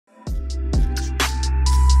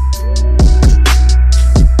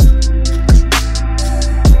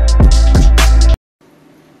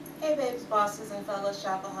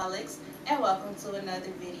Shopaholics, and welcome to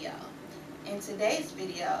another video. In today's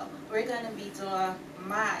video, we're going to be doing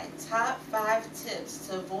my top 5 tips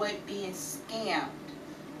to avoid being scammed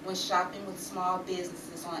when shopping with small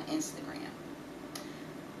businesses on Instagram.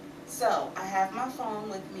 So, I have my phone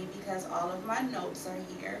with me because all of my notes are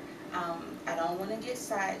here. I don't want to get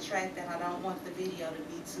sidetracked and I don't want the video to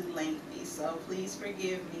be too lengthy, so please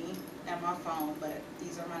forgive me and my phone, but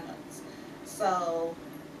these are my notes. So,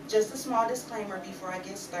 just a small disclaimer before I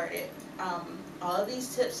get started. All of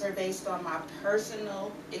these tips are based on my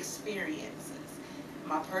personal experiences,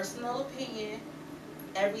 my personal opinion,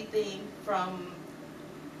 everything from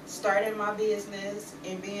starting my business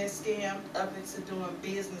and being scammed up into doing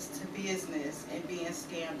business to business and being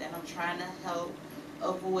scammed, and I'm trying to help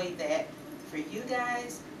avoid that for you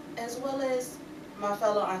guys as well as my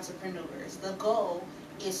fellow entrepreneurs. The goal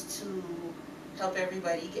is to help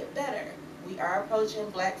everybody get better. We are approaching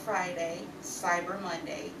Black Friday, Cyber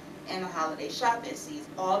Monday, and the holiday shopping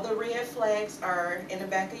season. All the red flags are in the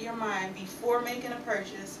back of your mind before making a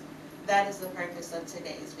purchase. That is the purpose of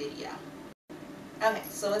today's video. Okay,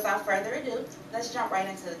 so without further ado, let's jump right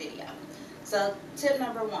into the video. So tip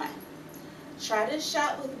number 1, try to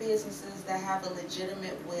shop with businesses that have a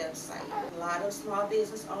legitimate website. A lot of small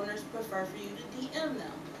business owners prefer for you to DM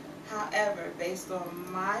them. However, based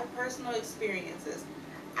on my personal experiences,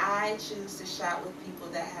 I choose to shop with people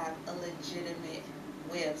that have a legitimate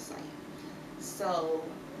website. So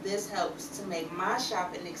this helps to make my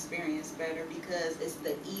shopping experience better because it's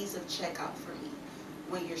the ease of checkout for me.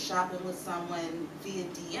 When you're shopping with someone via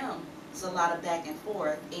DM, it's a lot of back and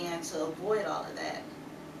forth, and to avoid all of that,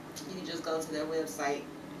 you can just go to their website,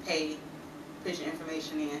 pay, put your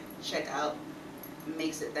information in, check out.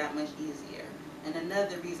 Makes it that much easier. And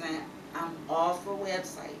another reason I'm all for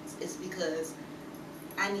websites is because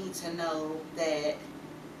I need to know that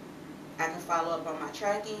I can follow up on my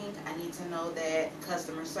tracking. I need to know that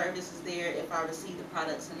customer service is there if I receive the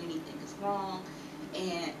products and anything is wrong.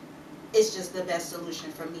 And it's just the best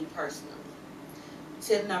solution for me personally.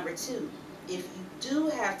 Tip number 2, if you do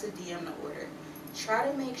have to DM the order, try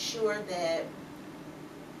to make sure that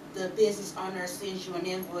the business owner sends you an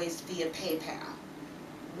invoice via PayPal.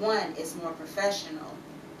 1, it's more professional,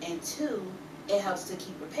 and 2, it helps to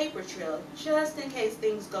keep a paper trail just in case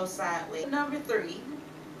things go sideways. Number 3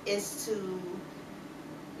 is to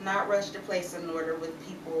not rush to place an order with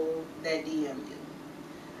people that DM you.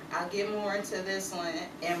 I'll get more into this one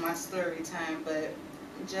in my story time, but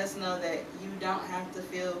just know that you don't have to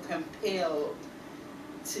feel compelled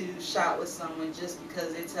to shop with someone just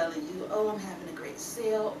because they're telling you, oh, I'm having a great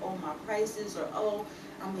sale, oh, my prices, or oh,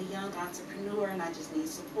 I'm a young entrepreneur and I just need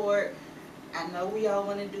support. I know we all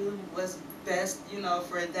want to do what's best,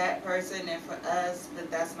 for that person and for us, but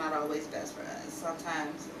that's not always best for us.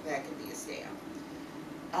 Sometimes that can be a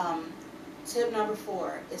scam. Tip number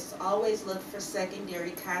 4 is to always look for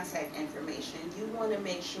secondary contact information. You want to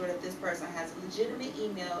make sure that this person has a legitimate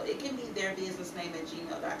email. It can be their business name at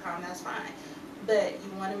gmail.com, that's fine. But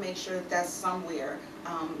you want to make sure that that's somewhere,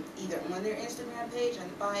 either on their Instagram page in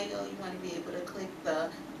the bio. You want to be able to click the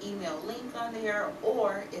email link on there,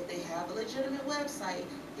 or if they have a legitimate website,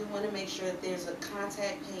 you want to make sure that there's a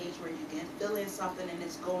contact page where you can fill in something and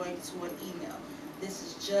it's going to an email. This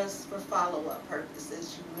is just for follow-up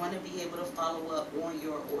purposes. You want to be able to follow up on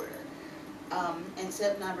your order. And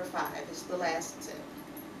tip number 5 is the last tip.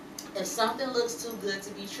 If something looks too good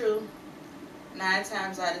to be true, 9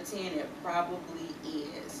 times out of 10 it probably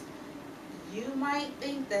is. You might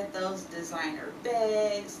think that those designer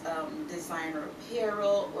bags, designer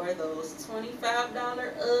apparel, or those $25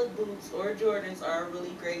 UGG boots or Jordans are a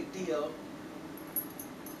really great deal.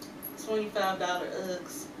 $25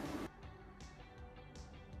 Uggs.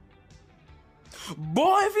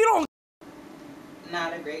 Boy, if you don't...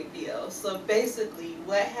 Not a great deal. So basically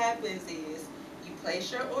what happens is you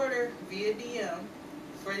place your order via DM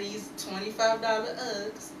for these $25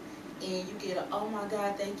 Uggs, and you get a, oh my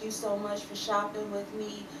God, thank you so much for shopping with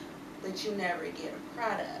me, but you never get a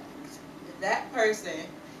product. That person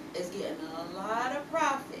is getting a lot of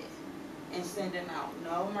profit and sending out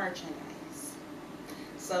no merchandise.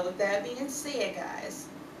 So with that being said, guys,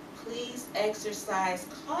 please exercise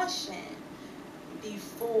caution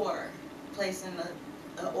before placing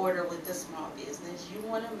an order with the small business. You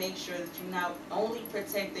want to make sure that you're not only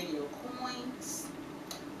protecting your coins,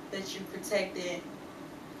 that you're protecting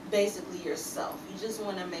basically yourself. You just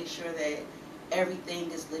want to make sure that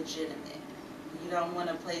everything is legitimate. You don't want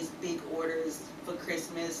to place big orders for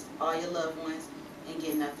Christmas, all your loved ones, and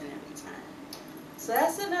get nothing in return. So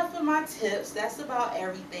that's enough of my tips. That's about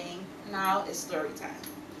everything. Now it's story time.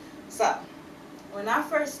 So when I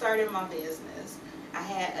first started my business, I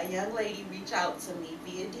had a young lady reach out to me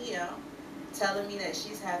via DM telling me that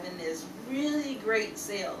she's having this really great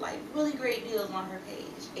sale, like really great deals on her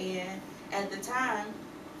page. And at the time,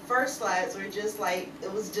 First Slides were just like,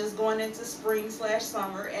 it was just going into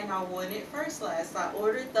spring/summer, and I wanted First Slides. So I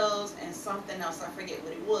ordered those and something else, I forget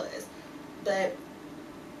what it was. But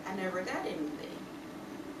I never got anything.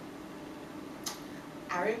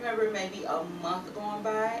 I remember maybe a month going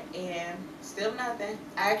by and still nothing.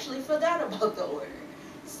 I actually forgot about the order.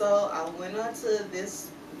 So I went onto this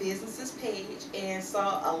business's page and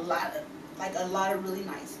saw a lot of really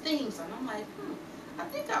nice things. And I'm like, I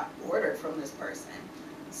think I ordered from this person.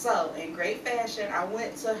 So in great fashion, I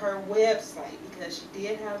went to her website, because she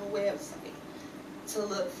did have a website, to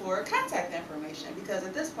look for contact information. Because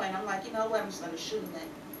at this point, I'm like, you know what, I'm just going to shoot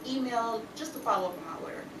an email just to follow up on my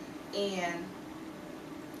order. And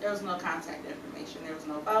there was no contact information. There was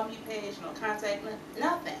no about me page, no contact,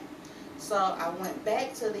 nothing. So I went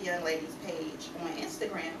back to the young lady's page on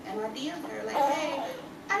Instagram and I DM'd her like, hey,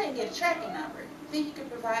 I didn't get a tracking number. Think you could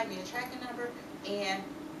provide me a tracking number? And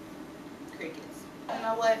crickets. You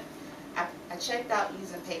know what? I checked out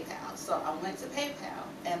using PayPal. So I went to PayPal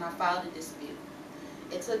and I filed a dispute.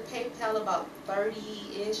 It took PayPal about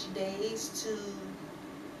 30-ish days to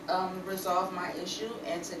resolve my issue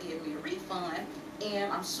and to give me a refund.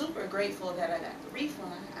 And I'm super grateful that I got the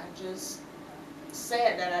refund. I'm just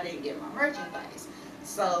sad that I didn't get my merchandise.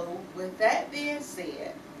 So with that being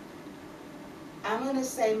said, I'm going to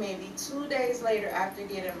say maybe 2 days later after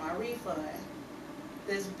getting my refund,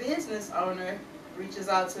 this business owner reaches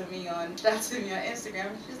out to me on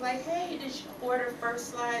Instagram. She's like, hey, did you order First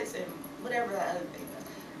Slides and whatever that other thing was?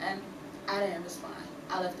 And I didn't respond.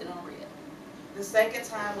 I left it on read. The second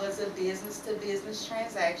time was a business-to-business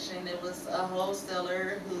transaction. It was a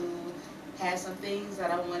wholesaler who had some things that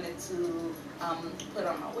I wanted to put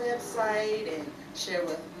on my website and share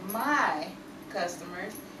with my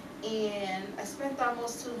customers. And I spent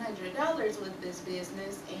almost $200 with this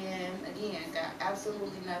business, and again, got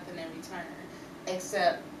absolutely nothing in return,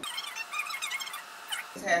 except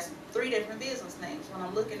it has 3 different business names. When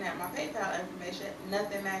I'm looking at my PayPal information,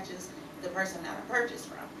 nothing matches the person that I purchased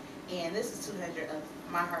from. And this is $200 of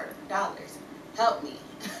my hard-earned dollars. Help me.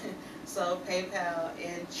 So PayPal,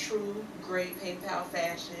 in true great PayPal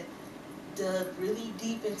fashion, dug really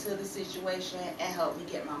deep into the situation and helped me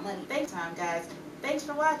get my money. Thanks time, guys. Thanks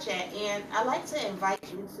for watching, and I'd like to invite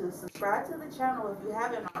you to subscribe to the channel if you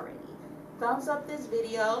haven't already. Thumbs up this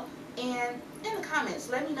video, and in the comments,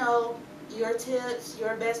 let me know your tips,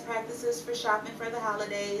 your best practices for shopping for the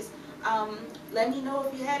holidays. Let me know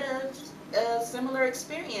if you had a similar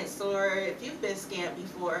experience or if you've been scammed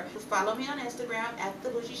before. Follow me on Instagram at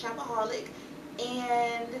TheBougieShopaholic,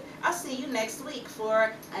 and I'll see you next week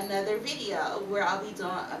for another video where I'll be doing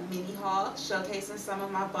a mini haul showcasing some of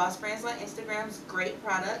my boss friends on Instagram's great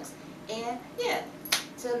products. And yeah,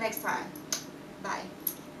 till next time, bye.